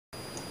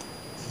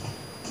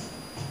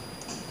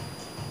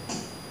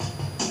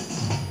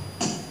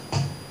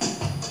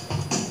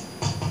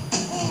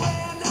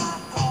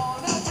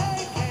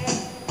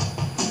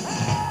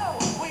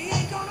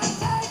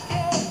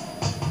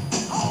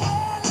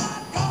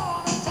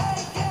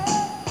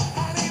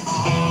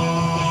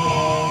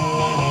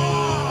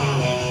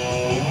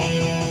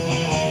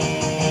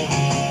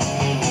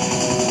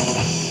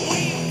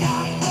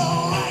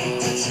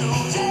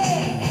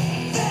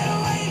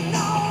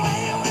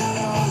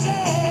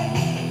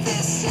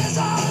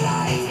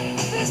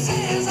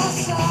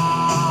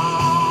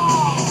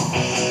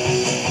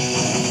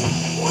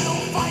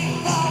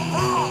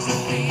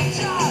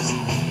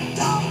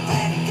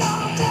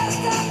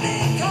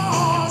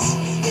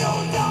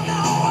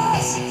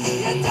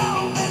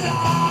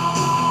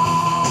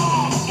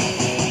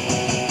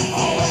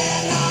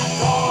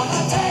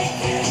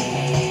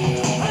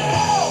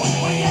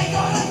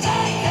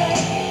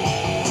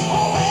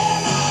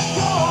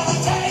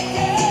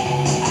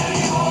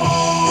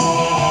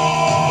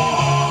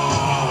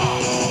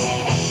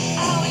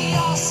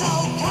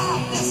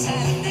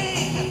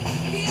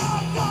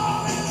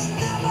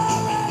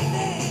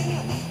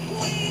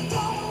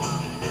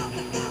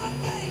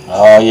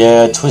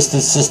yeah,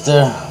 Twisted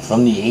Sister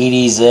from the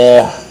 80s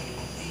there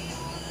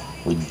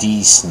with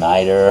Dee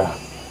Snider.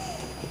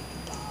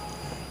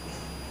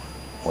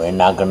 We're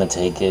not gonna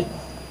take it.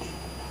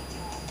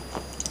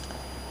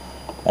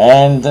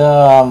 And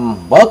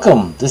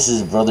welcome. This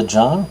is Brother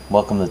John.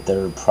 Welcome to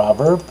Third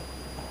Proverb.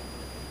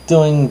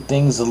 Doing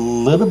things a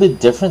little bit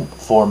different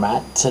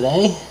format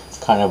today.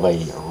 Kind of a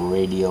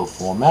radio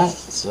format.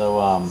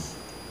 So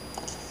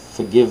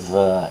forgive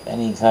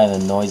any kind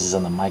of noises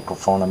on the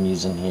microphone I'm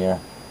using here.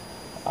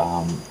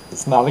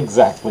 It's not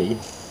exactly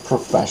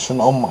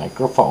professional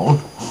microphone.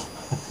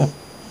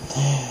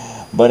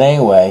 But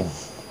anyway,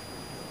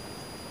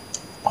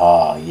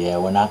 yeah,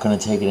 we're not going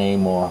to take it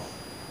anymore.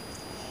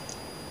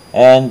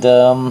 And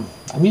I'm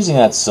using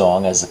that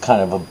song as a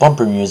kind of a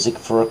bumper music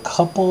for a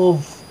couple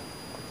of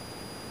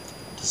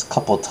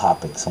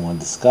topics I want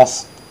to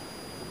discuss.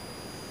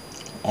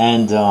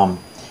 And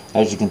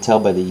as you can tell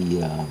by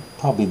the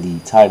probably the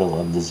title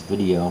of this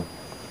video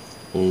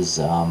is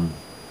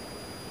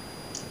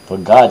for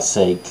God's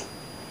sake,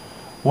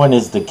 when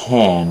is the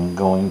can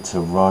going to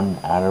run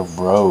out of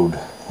road?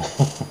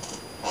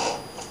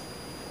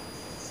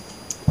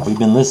 We've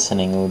been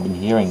listening and we've been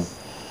hearing.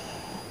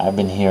 I've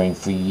been hearing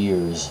for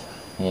years,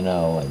 and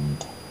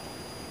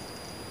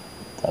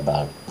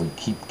about we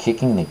keep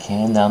kicking the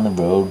can down the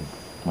road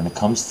when it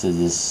comes to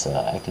this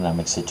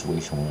economic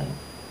situation we're in.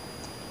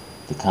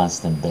 The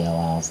constant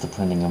bailouts, the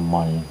printing of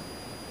money.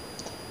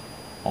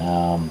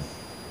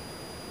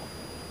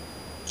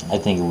 I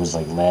think it was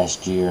like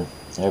last year,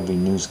 every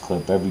news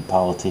clip, every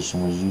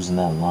politician was using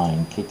that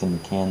line, kicking the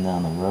can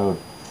down the road.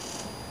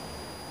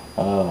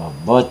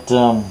 But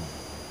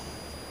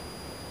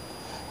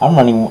I'm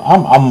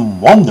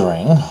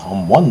wondering,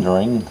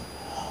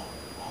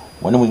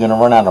 when are we going to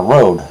run out of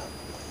road?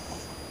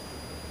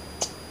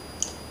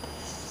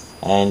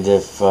 And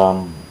if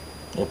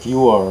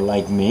you are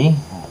like me,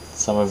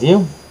 some of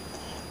you,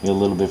 you're a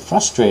little bit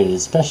frustrated,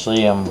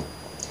 especially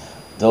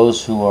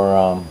those who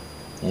are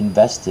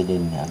invested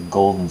in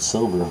gold and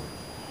silver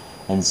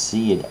and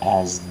see it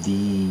as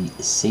the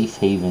safe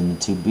haven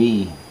to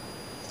be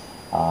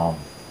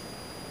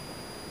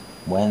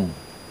when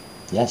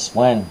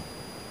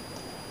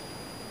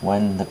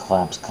the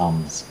collapse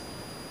comes.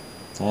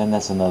 And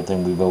that's another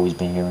thing we've always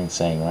been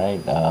saying, right?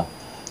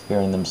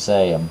 Hearing them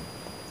say,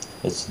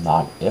 it's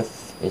not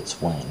if, it's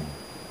when.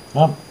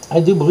 Well, I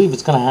do believe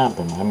it's going to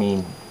happen. I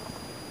mean,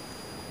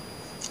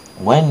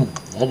 when,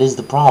 that is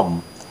the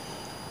problem.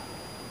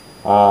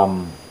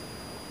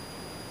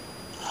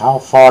 How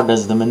far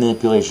does the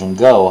manipulation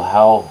go?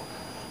 How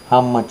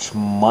much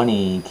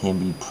money can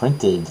be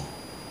printed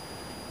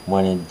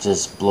when it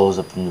just blows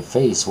up in your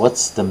face?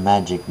 What's the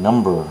magic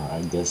number?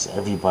 I guess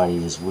everybody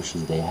just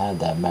wishes they had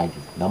that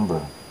magic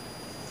number.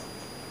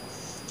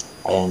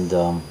 And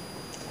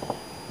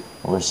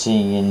we're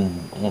seeing,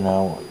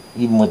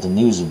 even with the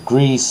news of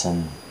Greece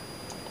and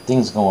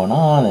things going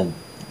on, and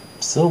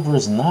silver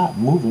is not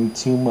moving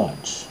too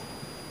much.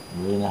 It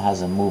really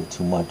hasn't moved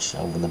too much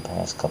over the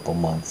past couple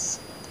months.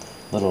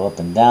 A little up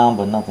and down,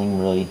 but nothing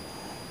really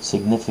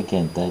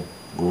significant that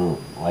we're,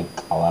 like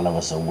a lot of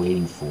us are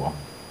waiting for.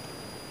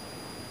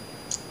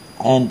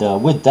 And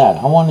with that,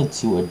 I wanted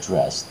to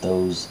address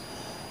those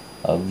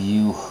of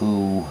you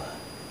who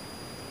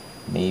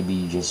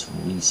maybe just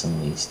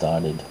recently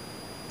started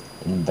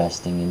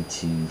investing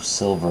into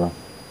silver.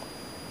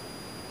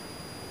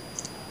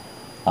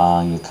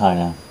 You kind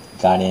of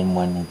got in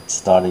when it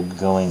started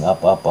going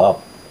up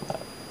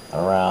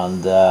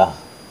around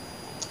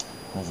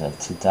what was that,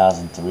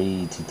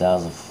 2003,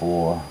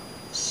 2004.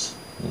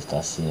 You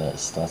start see the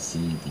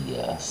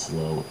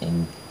slow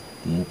in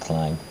the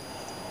incline.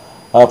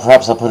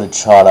 Perhaps I'll put a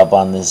chart up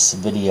on this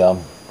video.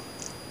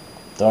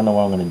 Don't know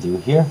what I'm going to do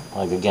here.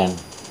 Like, again,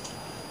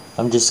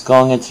 I'm just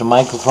going into the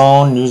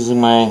microphone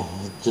using and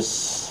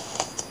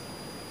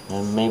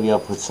maybe I'll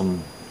put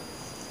some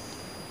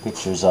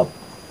pictures up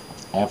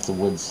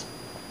afterwards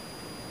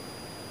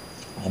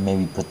and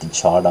maybe put the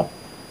chart up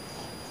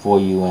for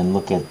you and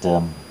look at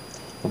it'll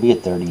be a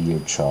 30-year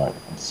chart.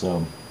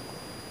 So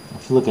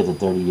if you look at the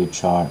 30-year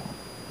chart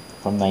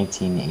from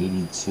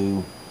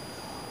 1982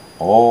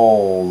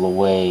 all the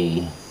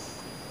way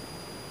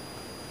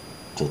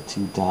to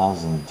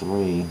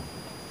 2003,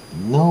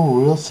 no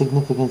real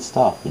significant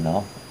stuff,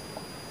 until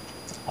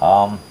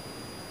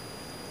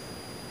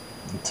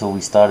we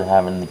started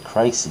having the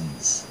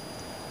crises,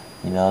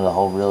 the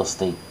whole real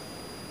estate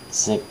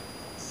 6,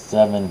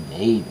 7,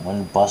 8,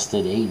 when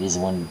busted 8 is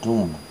when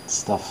doom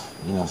stuff,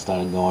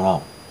 started going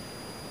up.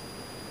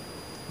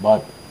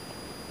 But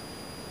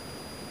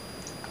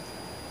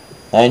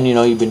and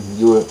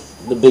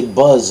the big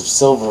buzz of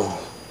silver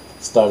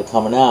started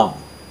coming out.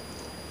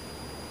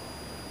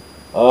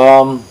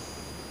 But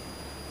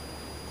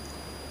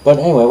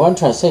anyway, what I'm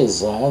trying to say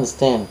is I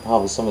understand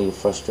probably some of your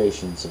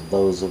frustrations of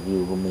those of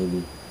you who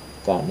maybe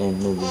gotten in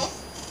maybe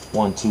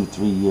 1, 2,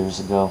 3 years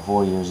ago,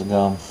 4 years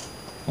ago,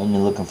 and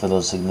you're looking for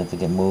those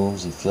significant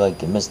moves. You feel like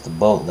you missed the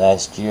boat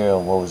last year, or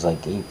what was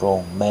like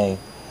April, May,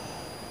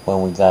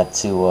 when we got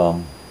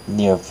to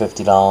near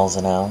 $50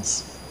 an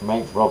ounce.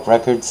 right? Broke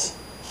records.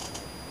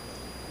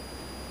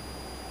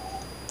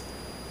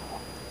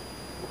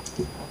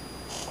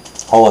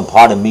 Oh, and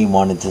part of me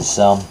wanted to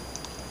sell.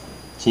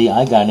 See,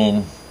 I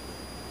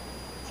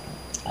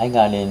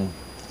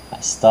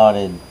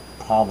started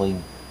probably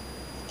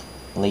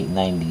late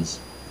 90s.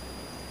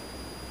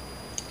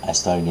 I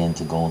started getting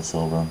into gold,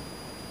 silver,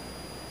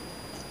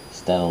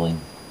 steadily.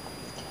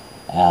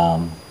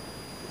 I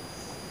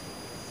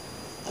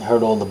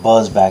heard all the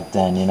buzz back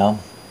then,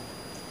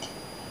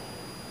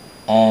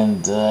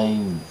 and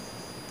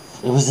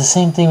it was the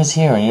same thing as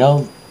here,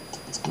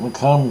 it's gonna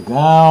come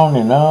down,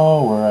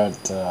 we're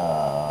at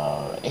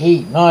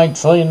 $8-9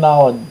 trillion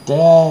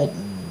debt,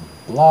 and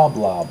blah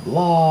blah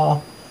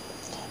blah,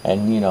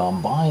 and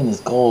I'm buying this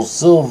gold,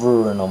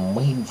 silver, and I'm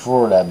waiting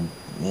for that,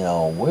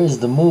 where's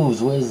the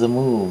moves,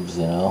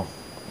 and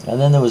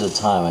then there was a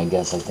time, I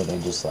think I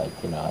just I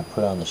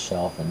put it on the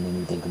shelf and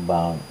didn't think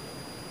about it.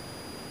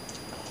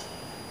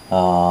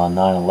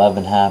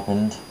 9/11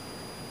 happened.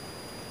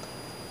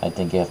 I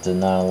think after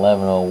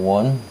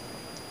 9/11/01,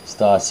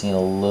 start seeing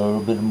a little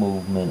bit of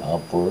movement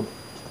upward,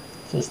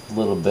 just a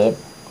little bit.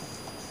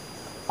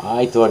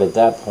 I thought at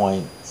that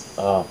point,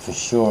 for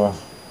sure,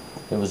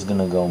 it was going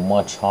to go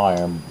much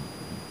higher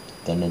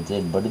than it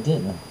did, but it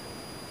didn't.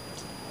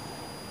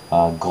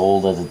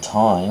 Gold at the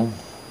time,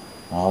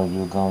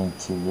 you're going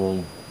to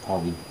really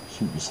probably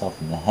shoot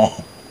yourself in the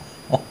head.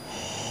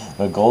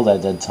 But gold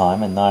at that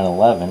time, in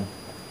 9/11,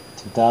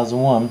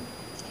 2001,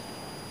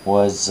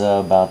 was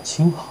about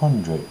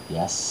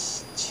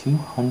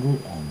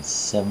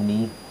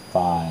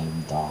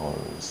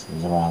 $275. It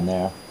was around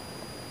there.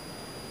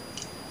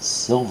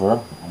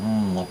 Silver,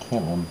 I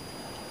can't remember.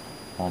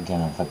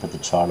 Again, if I put the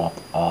chart up,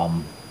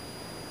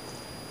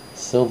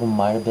 silver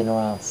might have been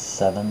around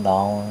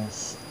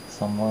 $7,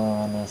 somewhere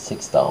around there,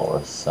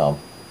 $6. So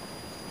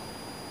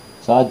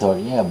I thought,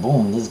 yeah,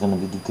 boom, this is gonna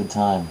be the good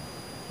time.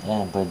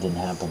 Yeah, but it didn't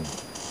happen.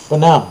 But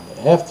now,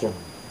 after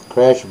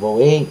crash of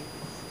 08,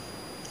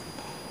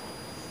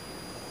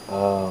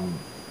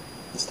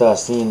 start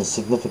seeing a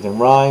significant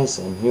rise,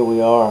 and here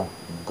we are.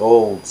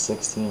 Gold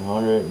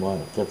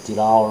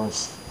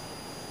 $1,650,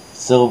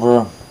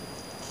 silver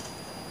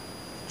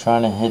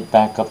trying to hit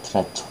back up to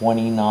that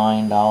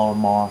 $29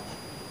 mark,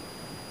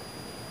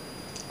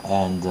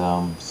 and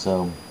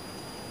so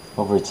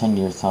over a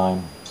 10-year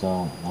time.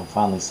 So I'm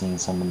finally seeing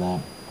some of that.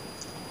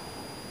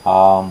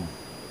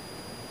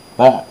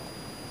 But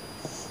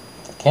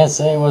I can't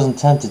say I wasn't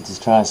tempted to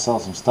try to sell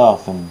some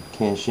stuff and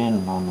cash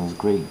in on those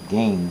great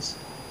gains.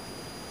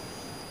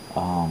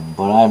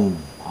 But I'm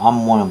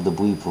one of the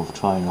belief of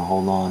trying to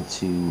hold on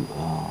to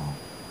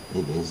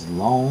it as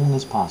long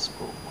as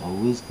possible.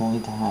 Always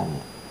going to have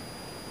it.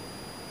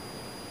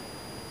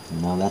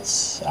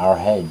 That's our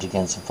hedge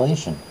against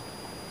inflation.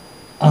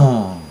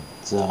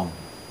 So,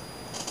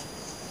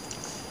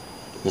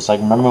 just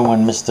like remember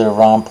when Mr.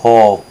 Ron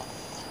Paul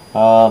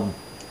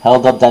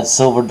held up that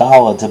silver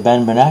dollar to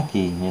Ben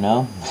Bernanke,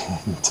 and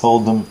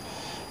told him,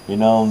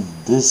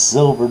 this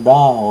silver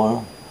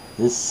dollar,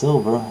 this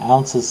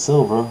ounce of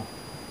silver,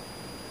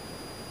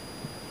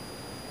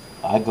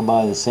 I could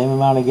buy the same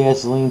amount of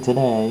gasoline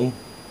today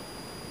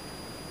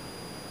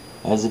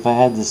as if I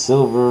had the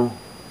silver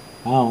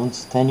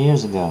ounce 10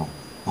 years ago.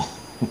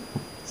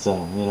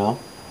 So,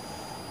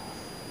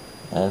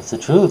 that's the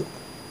truth,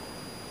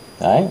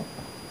 right?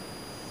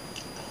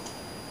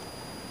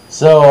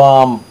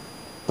 So,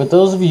 but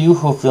those of you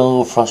who feel a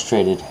little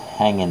frustrated,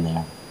 hang in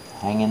there.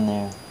 Hang in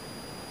there.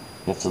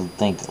 You have to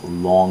think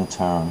long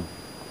term.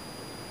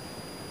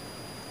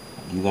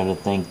 You got to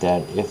think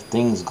that if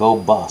things go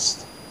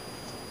bust,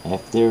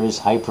 if there is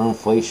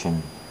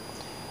hyperinflation,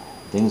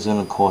 things are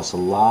going to cost a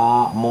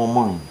lot more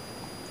money.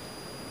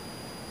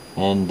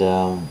 And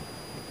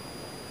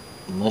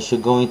unless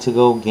you're going to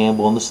go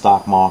gamble in the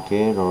stock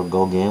market or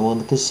go gamble in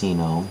the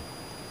casino,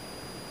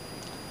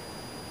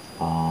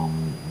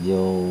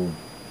 you're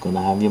going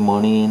to have your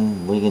money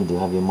in, what are you going to do,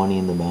 have your money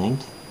in the bank?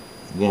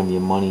 You're going to have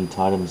your money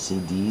tied up in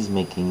CDs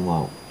making,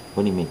 what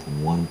are you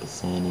making,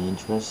 1%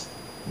 interest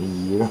a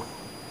year?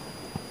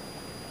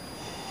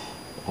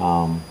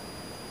 And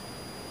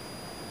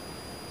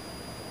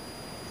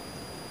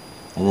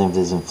then if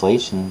there's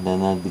inflation,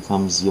 then that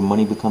becomes, your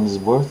money becomes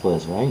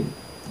worthless, right?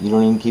 You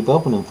don't even keep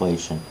up with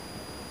inflation.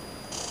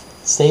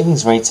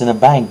 Savings rates in a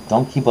bank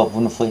don't keep up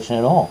with inflation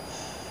at all.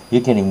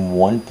 You're getting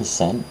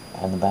 1%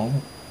 in the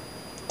bank,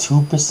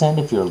 2%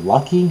 if you're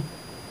lucky.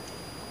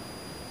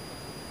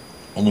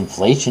 And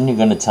inflation, you're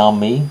going to tell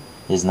me,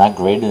 is not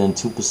greater than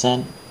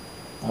 2%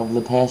 over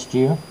the past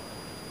year?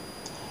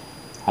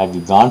 Have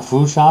you gone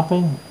food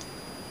shopping?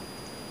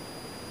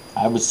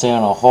 I would say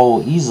on a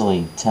whole,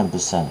 easily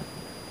 10%.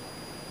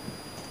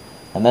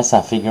 And that's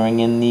not figuring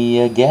in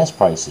the gas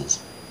prices.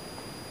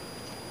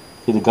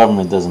 See, the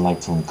government doesn't like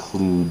to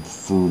include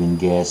food and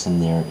gas in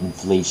their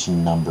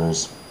inflation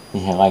numbers.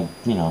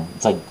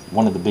 It's like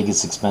one of the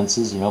biggest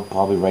expenses,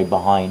 probably right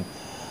behind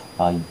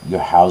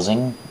your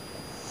housing.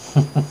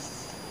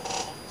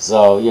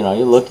 So,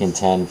 you're looking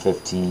 10,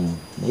 15,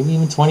 maybe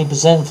even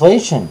 20%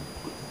 inflation.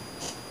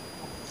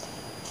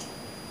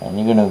 and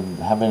you're gonna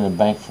have it in the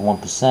bank for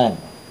 1%.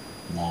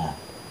 Nah,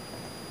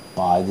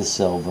 buy the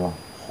silver,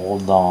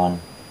 hold on,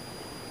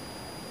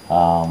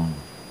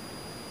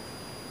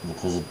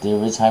 because if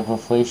there is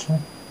hyperinflation,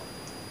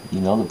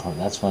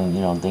 that's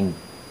when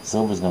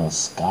silver's gonna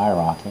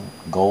skyrocket,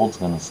 gold's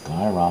gonna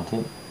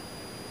skyrocket,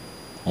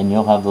 and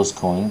you'll have those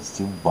coins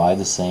to buy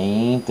the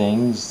same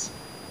things.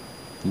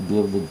 You'll be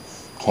able to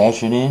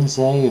cash it in,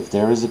 say, if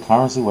there is a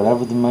currency,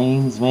 whatever the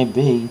means may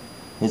be,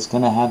 it's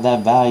going to have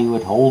that value.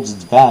 It holds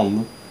its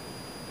value.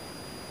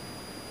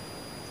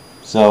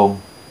 So,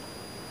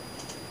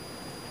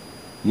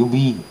 you'll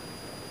be,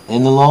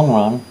 in the long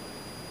run,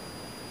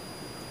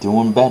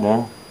 doing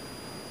better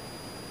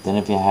than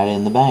if you had it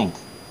in the bank.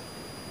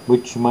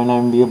 Which you might not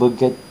even be able to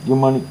get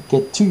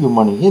to your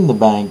money in the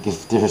bank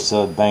if there's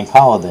a bank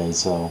holiday.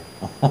 So,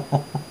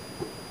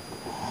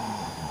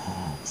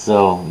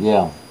 so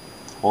yeah.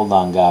 Hold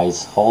on,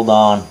 guys. Hold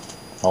on.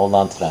 Hold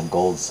on to that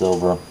gold,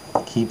 silver.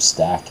 Keep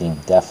stacking,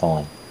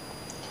 definitely.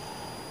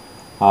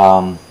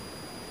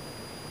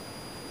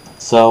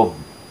 So,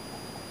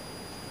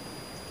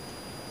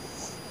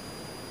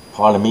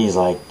 part of me is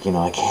like,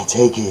 I can't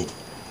take it.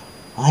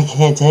 I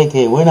can't take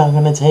it. We're not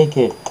going to take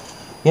it.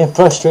 Get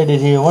frustrated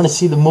here. I want to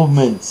see the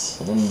movements.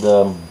 And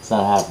it's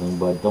not happening,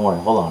 but don't worry.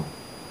 Hold on.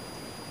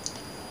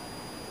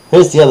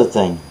 Here's the other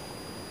thing.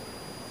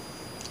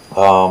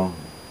 The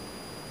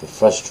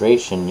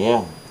frustration,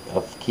 yeah,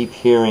 of keep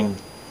hearing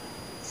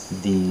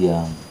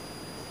the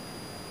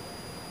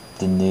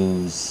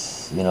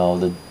news,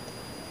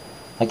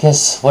 I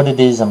guess what it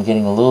is, I'm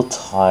getting a little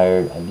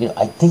tired.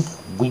 I think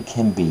we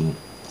can be,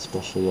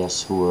 especially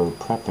us who are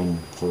prepping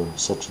for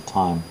such a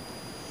time,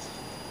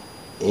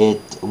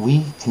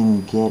 we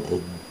can get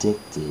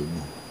addicted.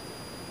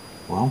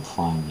 Well, I'm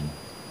finding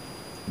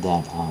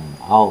that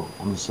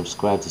I'm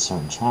subscribed to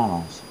certain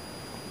channels,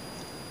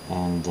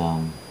 and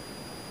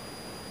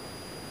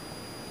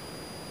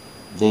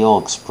they all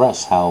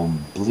express how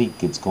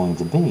bleak it's going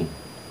to be,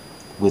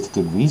 with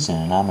good reason,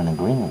 and I'm in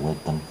agreement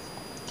with them.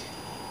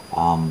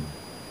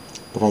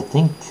 But I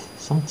think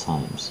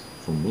sometimes,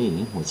 for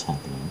me, what's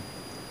happening,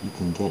 you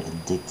can get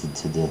addicted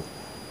to the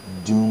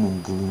doom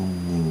and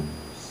gloom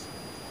news,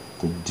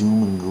 the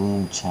doom and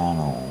gloom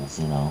channels,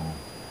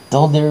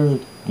 Though they're,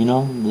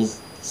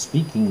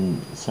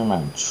 speaking a certain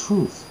amount of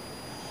truth,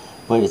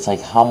 but it's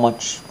like, how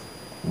much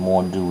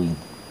more do we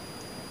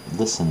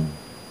listen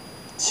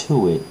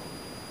to it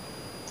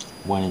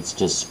when it's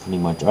just pretty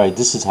much, alright,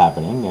 this is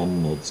happening,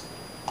 and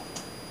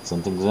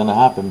something's gonna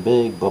happen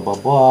big, blah blah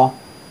blah,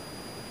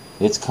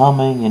 it's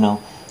coming, how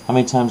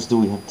many times do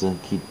we have to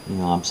keep,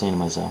 I'm saying to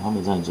myself, how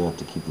many times do I have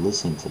to keep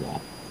listening to that?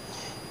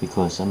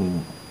 Because,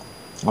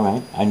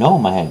 alright, I know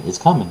in my head, it's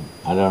coming,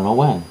 I don't know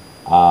when.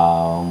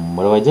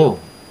 What do?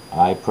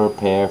 I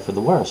prepare for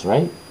the worst,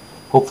 right?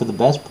 Hope for the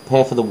best,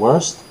 prepare for the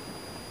worst,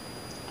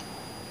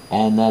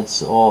 and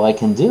that's all I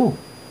can do.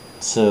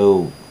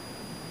 So,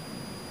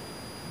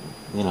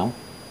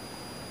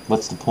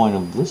 what's the point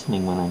of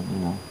listening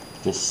when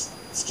it's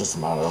just a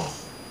matter of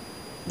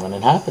when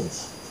it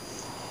happens.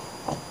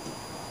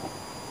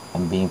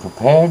 And being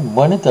prepared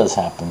when it does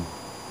happen.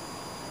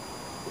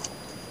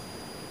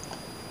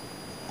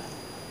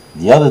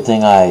 The other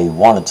thing I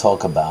want to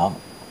talk about,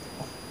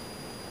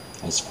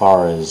 as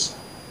far as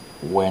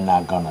we're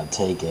not gonna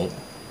take it,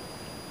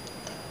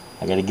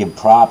 I gotta give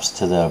props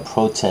to the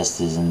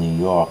protesters in New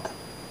York.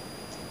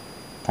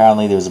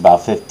 Apparently there was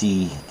about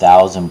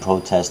 50,000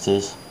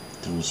 protesters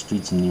through the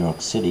streets of New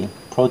York City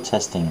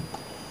protesting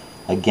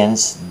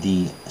against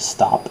the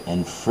stop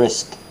and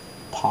frisk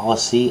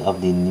policy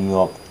of the New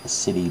York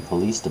City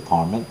Police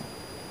Department.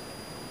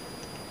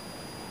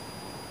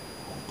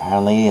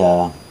 Apparently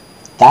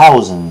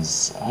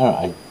thousands,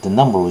 the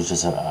number was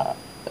just, I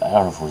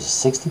don't know if it was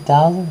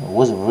 60,000 or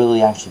was it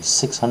really actually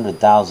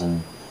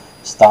 600,000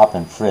 stop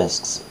and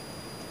frisks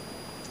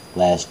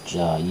last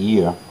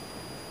year.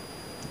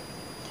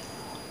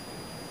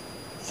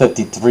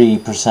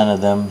 53%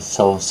 of them,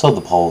 so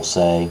the polls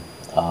say,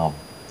 were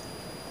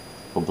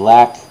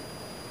black,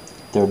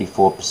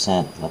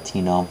 34%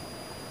 Latino,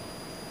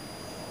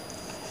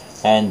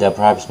 and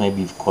perhaps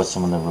maybe you've caught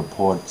some of the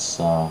reports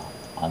on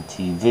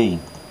TV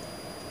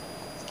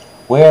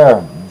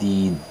where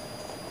the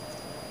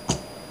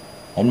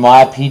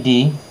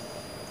NYPD,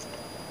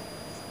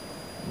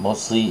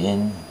 mostly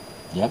in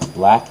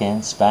black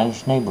and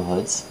Spanish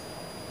neighborhoods,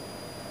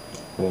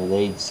 where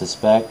they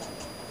suspect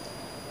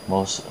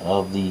most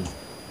of the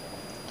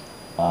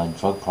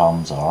drug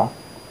problems are.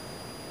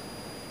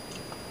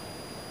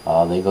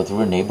 They go through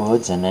the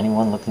neighborhoods, and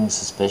anyone looking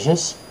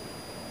suspicious,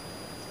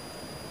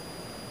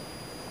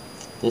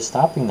 they're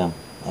stopping them,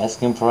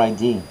 asking for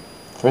ID,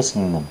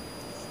 frisking them.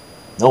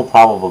 No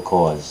probable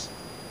cause.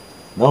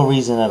 No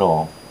reason at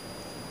all.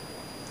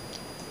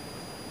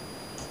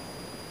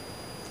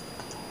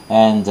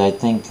 And I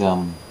think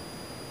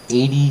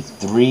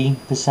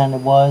 83%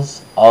 it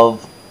was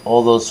of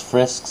all those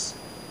frisks,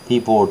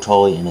 people were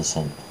totally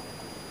innocent.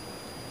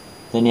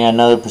 Then you had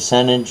another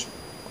percentage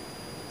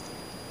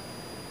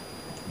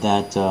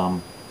that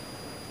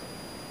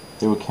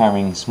they were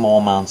carrying small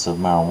amounts of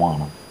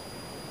marijuana.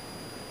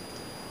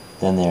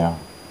 Then they're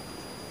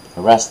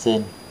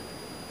arrested,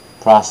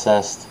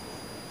 processed,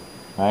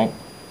 right?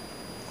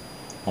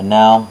 And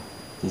now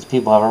these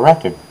people have a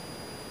record,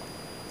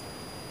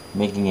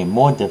 making it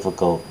more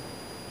difficult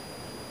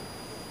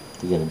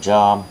to get a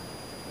job.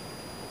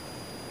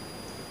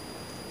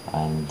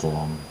 And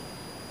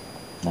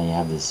now you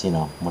have this,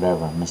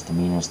 whatever,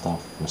 misdemeanor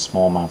stuff for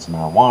small amounts of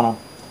marijuana,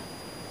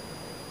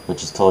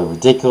 which is totally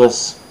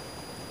ridiculous.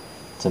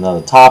 It's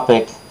another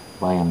topic,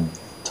 but I am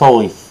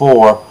totally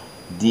for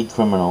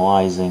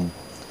decriminalizing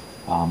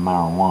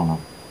marijuana.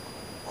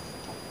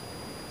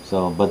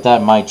 So, but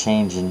that might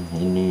change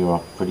in New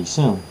York pretty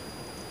soon.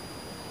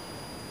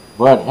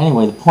 But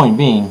anyway, the point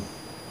being,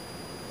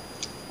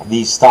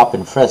 these stop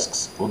and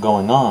frisks were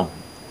going on,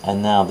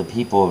 and now the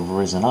people have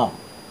risen up,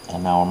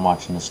 and now we're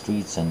marching the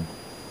streets and,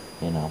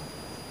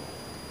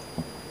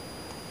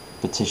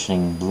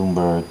 petitioning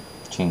Bloomberg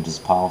to change his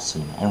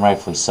policy, and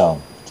rightfully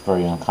so. It's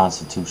very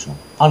unconstitutional.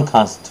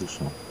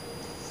 Unconstitutional.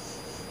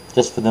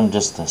 Just for them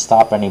just to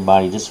stop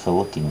anybody just for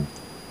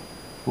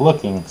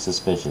looking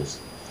suspicious.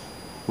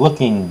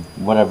 Looking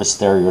whatever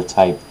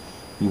stereotype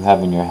you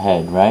have in your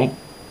head, right?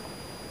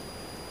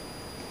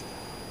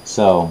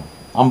 So,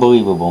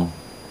 unbelievable.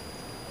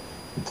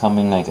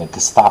 Becoming like a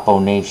Gestapo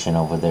nation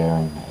over there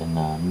in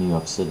New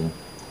York City.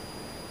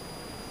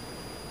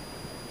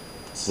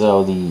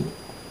 So the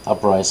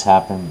uprising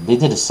happened. They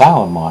did a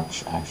silent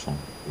march, actually.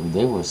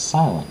 They were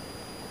silent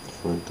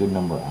for a good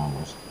number of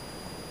hours.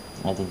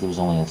 I think there was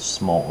only a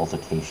small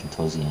altercation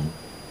towards the end.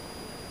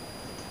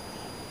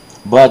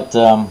 But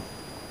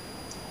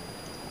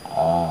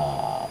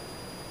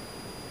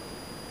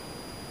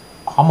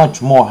how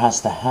much more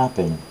has to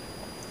happen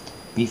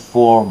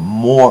before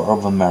more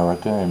of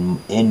America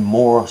and in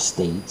more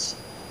states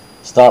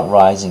start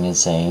rising and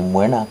saying,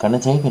 we're not going to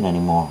take it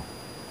anymore.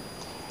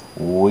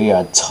 We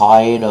are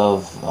tired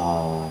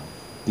of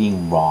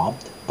being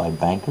robbed by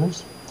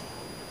bankers,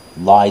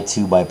 lied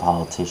to by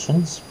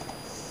politicians.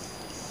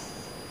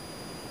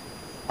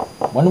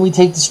 When do we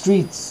take the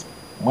streets?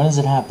 When does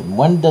it happen?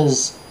 When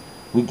does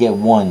we get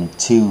 1,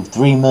 2,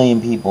 3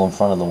 million people in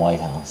front of the White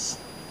House?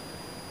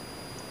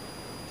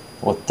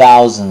 Or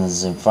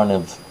thousands in front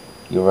of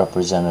your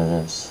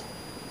representatives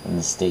in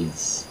the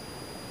states?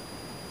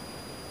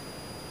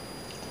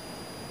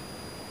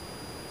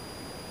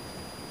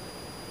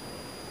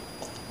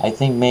 I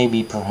think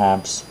maybe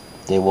perhaps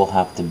there will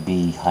have to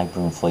be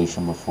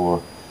hyperinflation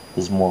before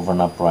there's more of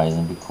an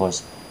uprising,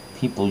 because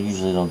people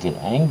usually don't get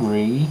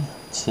angry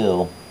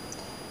till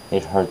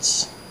it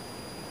hurts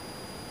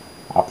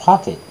our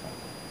pocket.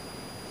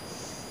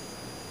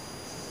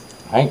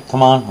 Right?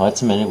 Come on,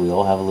 let's admit it. We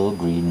all have a little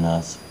greed in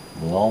us.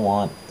 We all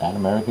want that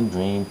American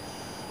dream.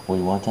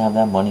 We want to have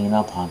that money in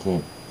our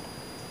pocket.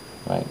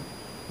 Right?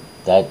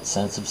 That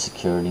sense of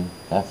security,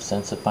 that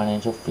sense of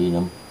financial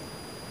freedom.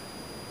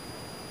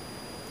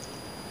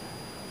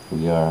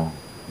 We are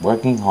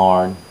working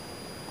hard,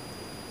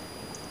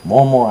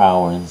 more and more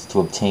hours to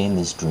obtain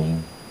this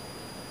dream.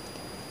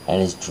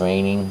 And it's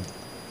draining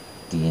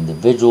the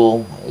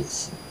individual,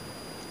 it's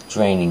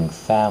draining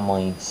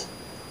families,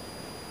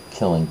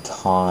 killing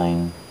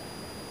time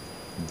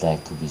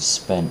that could be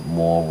spent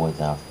more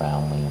with our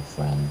family and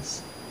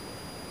friends.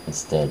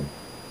 Instead,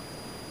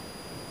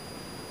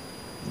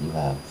 you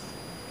have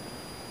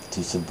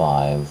to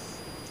survive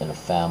in a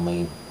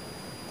family,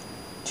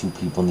 2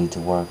 people need to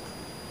work.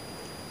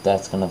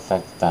 That's going to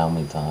affect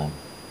family time,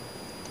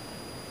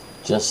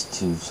 just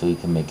so you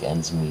can make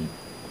ends meet.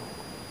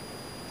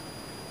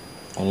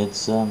 And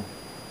it's and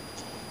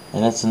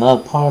that's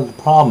another part of the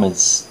problem.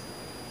 It's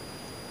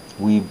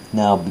we've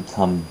now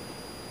become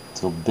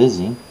so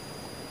busy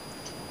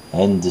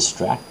and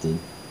distracted,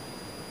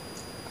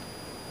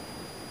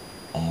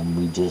 and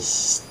we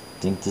just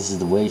think this is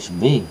the way it should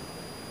be.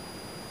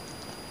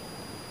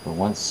 But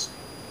once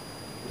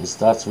it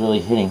starts really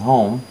hitting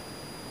home,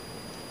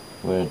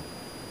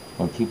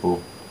 when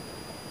people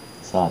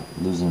start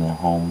losing their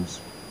homes,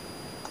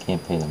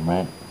 can't pay them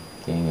rent,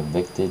 getting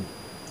evicted,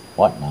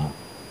 whatnot,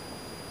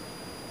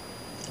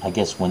 I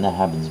guess when that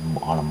happens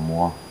on a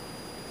more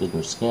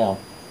bigger scale,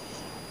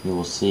 you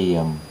will see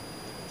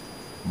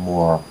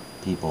more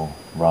people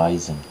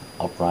uprising,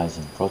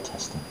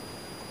 protesting.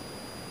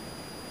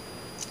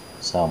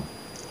 So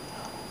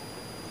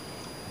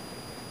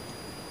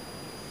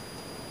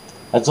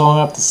that's all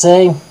I have to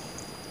say.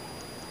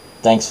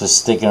 Thanks for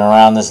sticking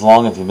around this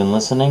long if you've been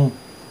listening.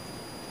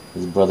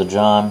 This is Brother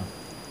John.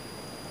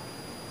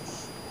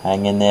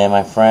 Hang in there,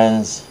 my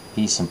friends.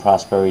 Peace and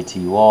prosperity to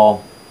you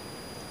all.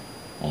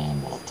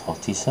 And we'll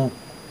talk to you soon.